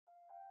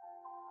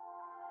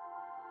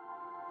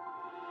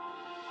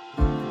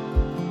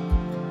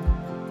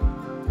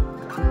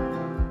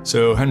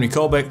So Henry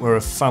Colbeck, we're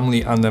a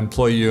family and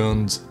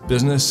employee-owned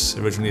business,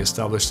 originally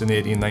established in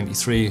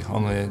 1893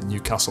 on the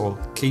Newcastle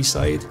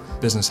quayside.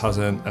 Business has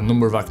a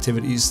number of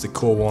activities, the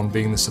core one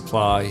being the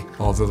supply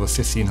of over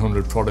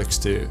 1,500 products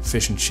to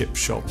fish and chip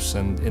shops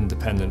and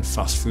independent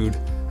fast food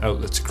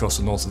outlets across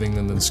the north of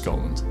England and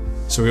Scotland.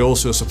 So we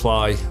also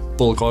supply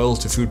bulk oil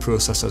to food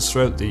processors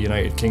throughout the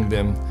United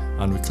Kingdom,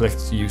 and we collect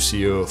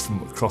UCO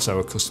from across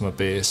our customer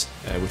base,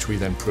 which we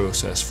then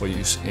process for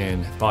use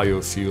in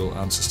biofuel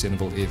and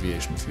sustainable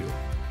aviation fuel.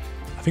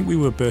 I think we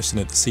were bursting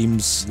at the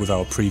seams with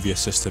our previous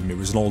system. It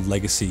was an old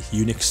legacy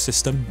Unix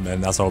system,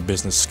 and as our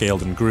business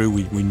scaled and grew,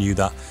 we knew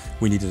that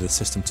we needed a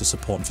system to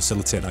support and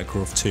facilitate that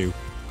growth too.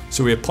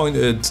 So we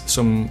appointed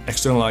some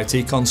external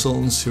IT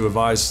consultants who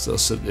advised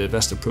us that the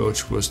best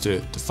approach was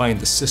to find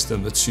the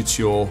system that suits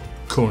your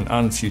current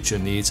and future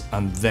needs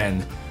and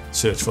then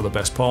search for the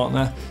best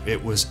partner.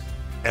 It was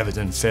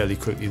evident fairly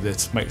quickly that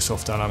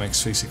Microsoft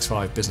Dynamics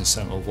 365 Business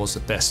Central was the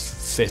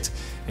best fit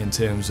in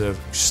terms of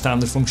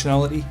standard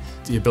functionality,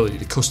 the ability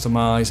to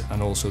customize,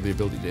 and also the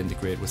ability to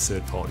integrate with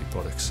third-party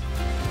products.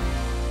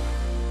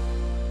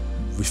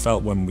 We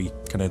felt when we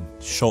kind of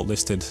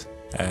shortlisted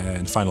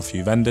and final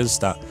few vendors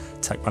that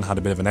Techman had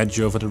a bit of an edge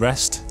over the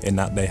rest in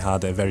that they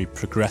had a very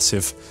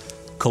progressive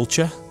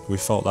culture. We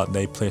felt that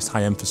they placed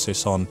high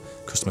emphasis on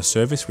customer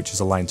service, which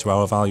is aligned to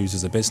our values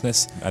as a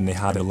business, and they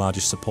had the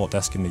largest support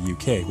desk in the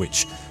UK,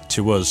 which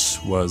to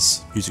us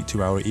was music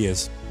to our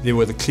ears. They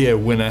were the clear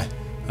winner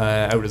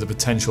out of the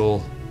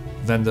potential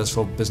vendors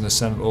for Business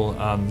Central,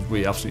 and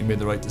we absolutely made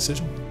the right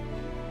decision.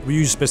 We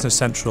use Business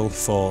Central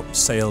for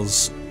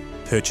sales,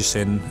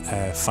 purchasing,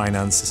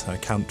 finance,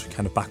 account,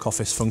 kind of back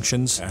office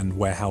functions, and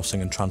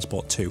warehousing and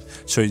transport too.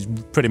 So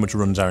it pretty much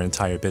runs our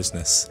entire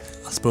business.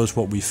 I suppose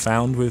what we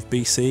found with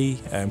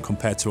BC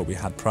compared to what we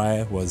had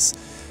prior was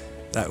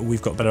that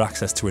we've got better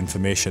access to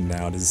information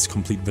now. There's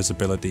complete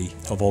visibility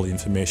of all the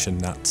information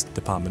that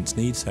departments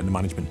need and the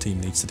management team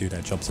needs to do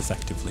their jobs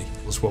effectively.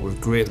 What we've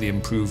greatly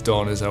improved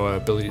on is our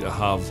ability to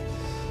have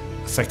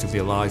effectively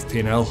a live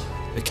P&L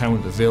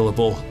account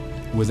available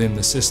within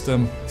the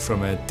system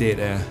from a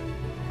data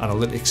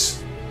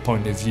analytics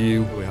point of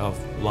view. We have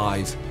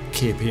live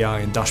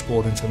KPI and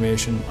dashboard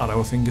information at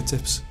our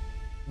fingertips.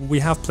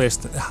 We have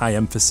placed a high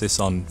emphasis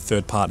on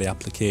third-party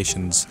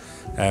applications,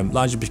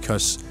 largely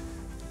because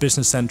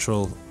Business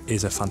Central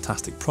is a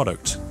fantastic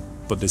product,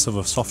 but there's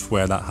other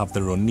software that have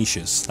their own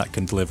niches that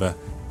can deliver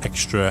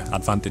extra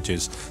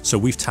advantages. So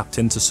we've tapped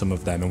into some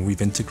of them and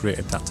we've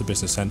integrated that to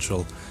Business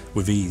Central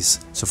with ease.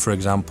 So for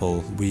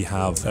example, we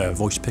have a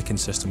voice picking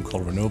system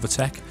called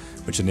Renovatech,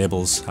 which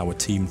enables our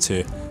team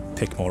to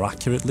pick more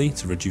accurately,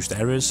 to reduce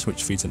errors,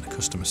 which feeds into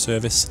customer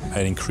service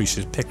and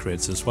increases pick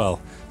rates as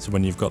well. So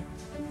when you've got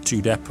 2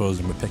 depots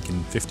and we're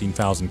picking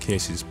 15,000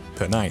 cases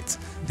per night,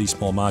 these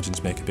small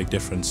margins make a big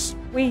difference.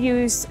 We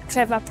use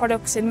clever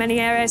products in many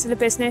areas of the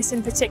business.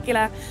 In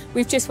particular,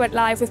 we've just went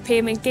live with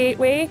Payment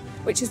Gateway,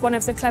 which is one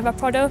of the clever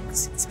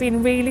products. It's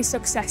been really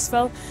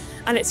successful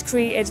and it's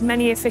created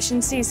many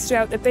efficiencies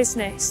throughout the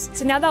business.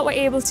 So now that we're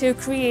able to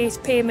create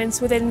payments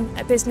within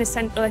a Business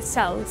Central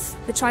itself,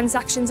 the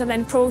transactions are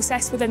then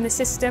processed within the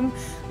system,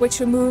 which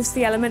removes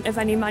the element of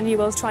any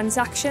manual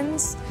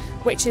transactions,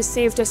 which has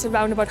saved us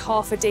around about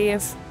half a day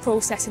of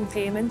processing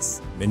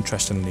payments.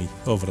 Interestingly,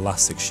 over the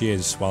last 6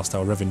 years, whilst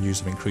our revenues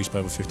have increased by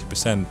over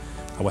 50%,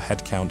 our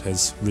headcount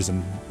has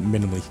risen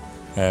minimally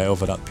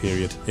over that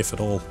period, if at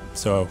all.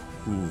 So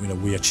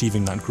we're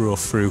achieving that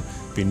growth through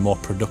being more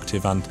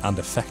productive and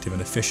effective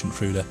and efficient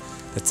through the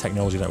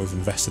technology that we've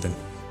invested in.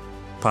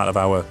 Part of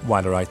our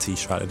wider IT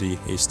strategy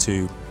is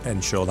to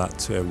ensure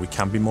that we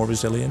can be more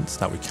resilient,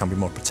 that we can be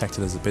more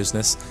protected as a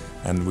business,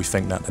 and we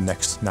think that the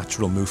next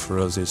natural move for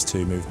us is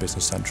to move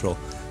Business Central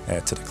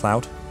to the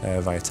cloud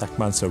via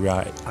Techman. So we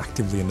are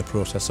actively in the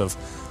process of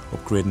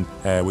upgrading,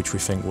 which we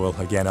think will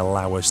again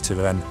allow us to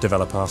then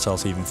develop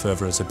ourselves even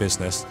further as a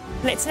business.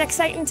 And it's an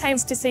exciting time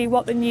to see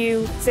what the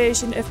new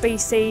version of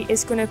BC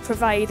is going to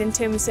provide in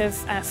terms of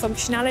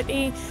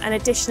functionality and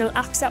additional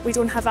apps that we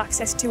don't have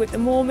access to at the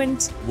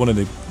moment. One of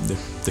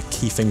the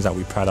key things that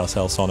we pride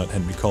ourselves on at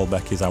Henry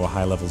Colbeck is our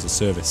high levels of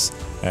service.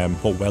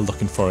 What we're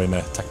looking for in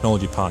a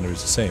technology partner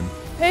is the same.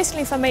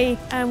 Personally for me,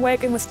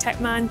 working with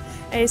Techman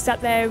is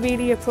that they're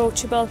really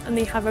approachable and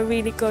they have a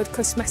really good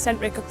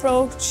customer-centric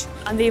approach,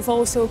 and they've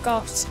also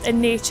got a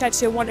nature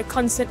to want to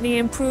constantly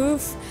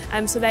improve,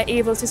 so they're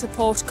able to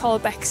support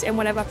Colbecks in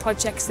whatever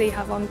projects they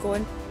have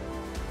ongoing.